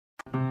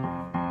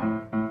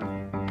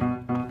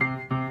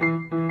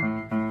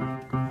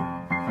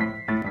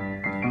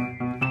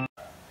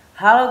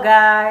Hello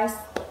guys,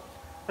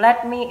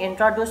 let me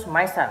introduce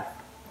myself.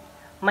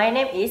 My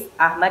name is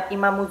Ahmad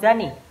Imam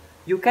Muzani.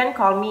 You can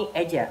call me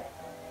Eja.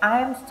 I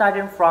am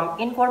studying from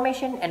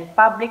Information and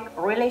Public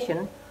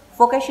Relations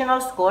Vocational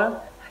School,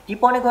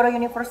 Diponegoro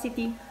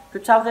University,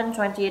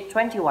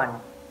 2020-21.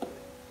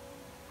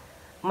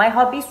 My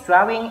hobby is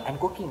drawing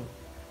and cooking,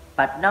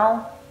 but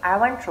now I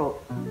want to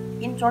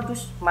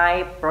introduce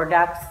my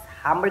products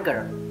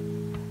hamburger,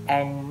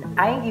 and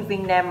I'm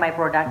giving them my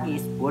product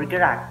is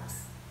BURGERAX.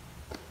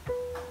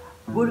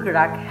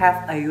 BURGERAX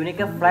have a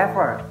unique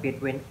flavor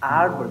between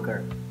all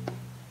burger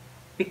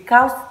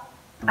because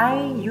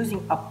I'm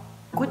using a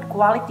good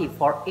quality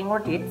for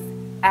ingredients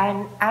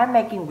and I'm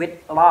making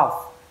with love,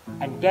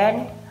 and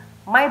then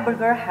my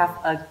burger have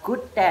a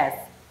good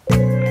taste.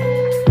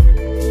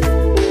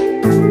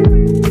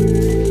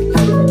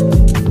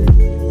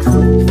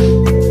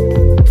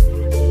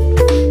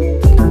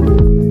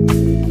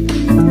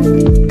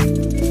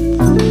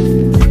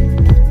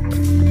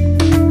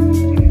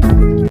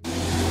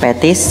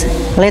 Patties,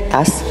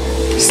 lettuce,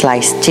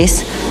 sliced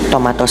cheese,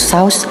 tomato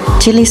sauce,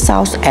 chili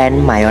sauce,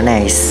 and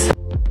mayonnaise.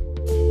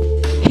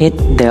 Heat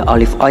the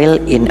olive oil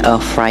in a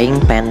frying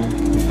pan.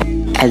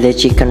 Add the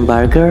chicken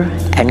burger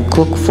and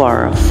cook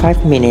for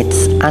 5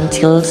 minutes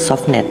until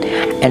softened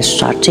and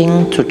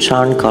starting to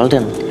turn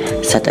golden.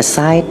 Set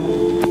aside.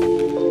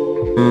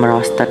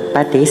 Roasted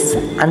patties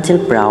until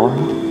brown.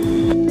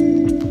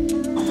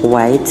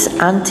 Wait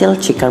until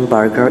chicken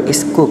burger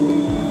is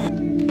cooked.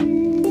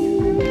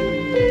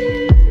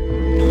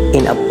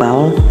 In a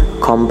bowl,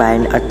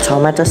 combine a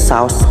tomato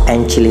sauce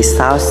and chili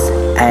sauce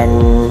and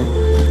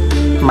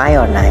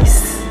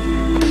mayonnaise.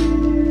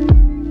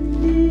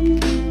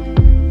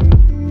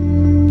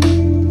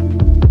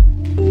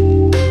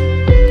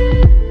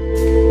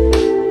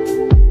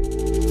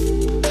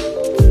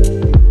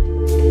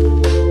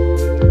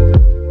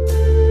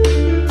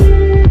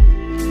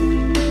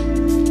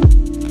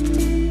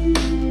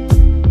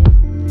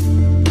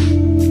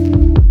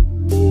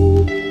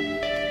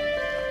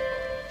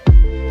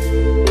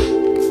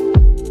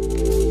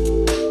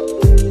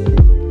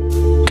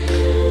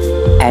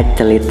 Add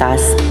the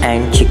lettuce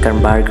and chicken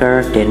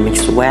burger, then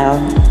mix well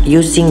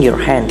using your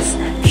hands.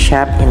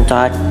 Shape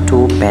into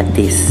 2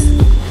 patties.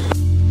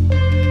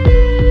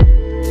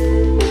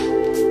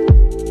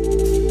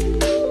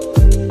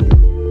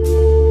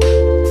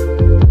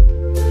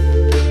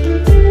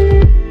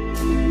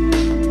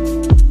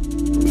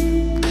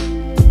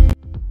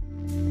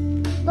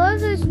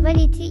 Burgers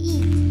ready to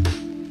eat.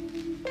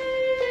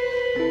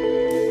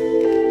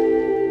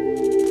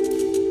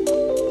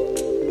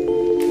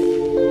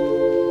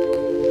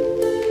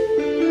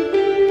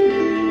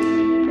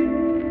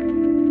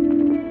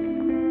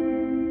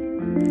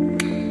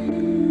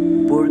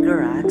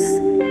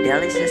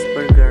 BURGERAX-Delicious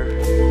burger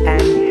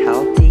and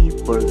healthy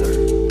burger.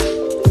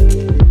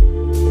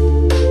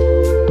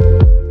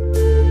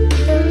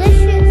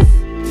 Delicious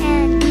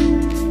and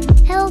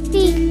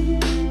healthy